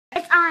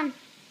on.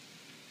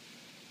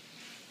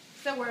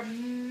 So we're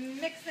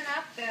mixing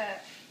up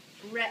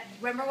the red.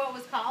 Remember what it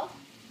was called?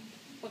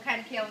 What kind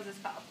of kale was this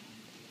called?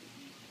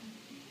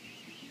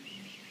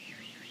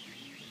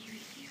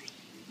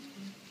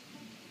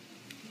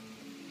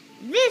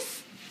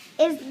 This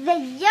is the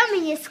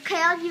yummiest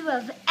kale you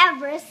have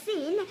ever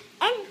seen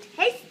and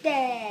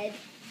tasted.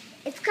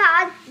 It's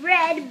called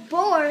red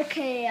boar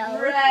kale.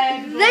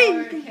 Red boar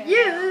Thank kale.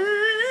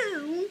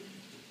 you.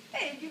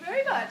 Thank you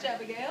very much,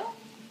 Abigail.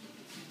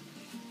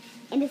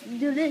 And it's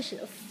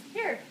delicious.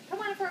 Here, come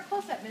on for a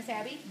close-up, Miss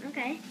Abby.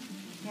 Okay.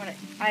 You want to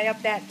eye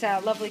up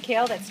that lovely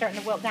kale that's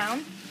starting to wilt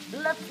down?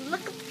 Look at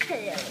the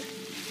kale.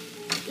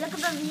 Look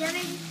at the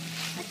yummy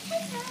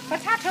potatoes.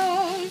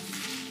 Potatoes.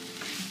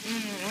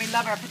 We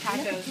love our Look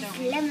potatoes, at don't this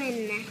we?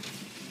 lemon.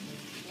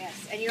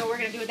 Yes. And you know what we're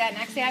going to do with that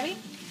next, Abby?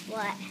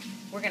 What?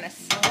 We're going to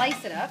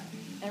slice it up,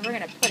 and we're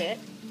going to put it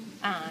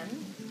on.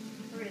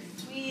 We're going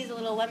to squeeze a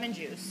little lemon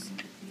juice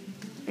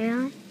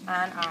Yeah.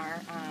 on our.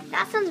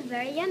 That sounds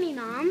very yummy,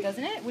 Mom.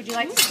 Doesn't it? Would you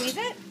like to squeeze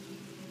it?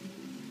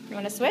 You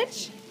want to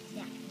switch?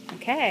 Yeah.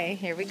 Okay,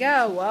 here we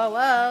go. Whoa,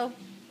 whoa.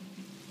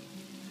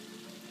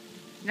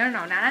 No,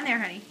 not on there,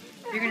 honey.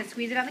 You're going to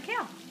squeeze it on the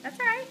kale. That's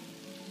all right.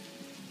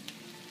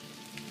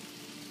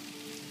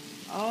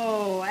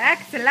 Oh,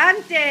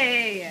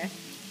 excelente.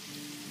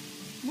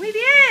 Muy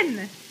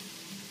bien.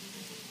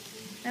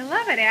 I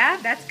love it,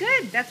 Ab. That's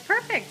good. That's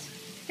perfect.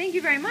 Thank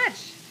you very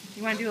much.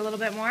 You want to do a little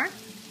bit more?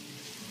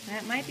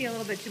 That might be a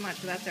little bit too much,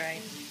 but that's all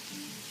right.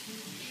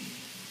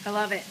 I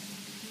love it.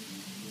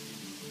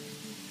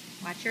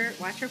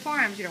 Watch your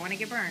forearms. You don't want to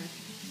get burned.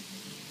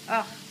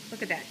 Oh,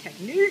 look at that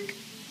technique.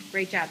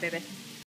 Great job, baby.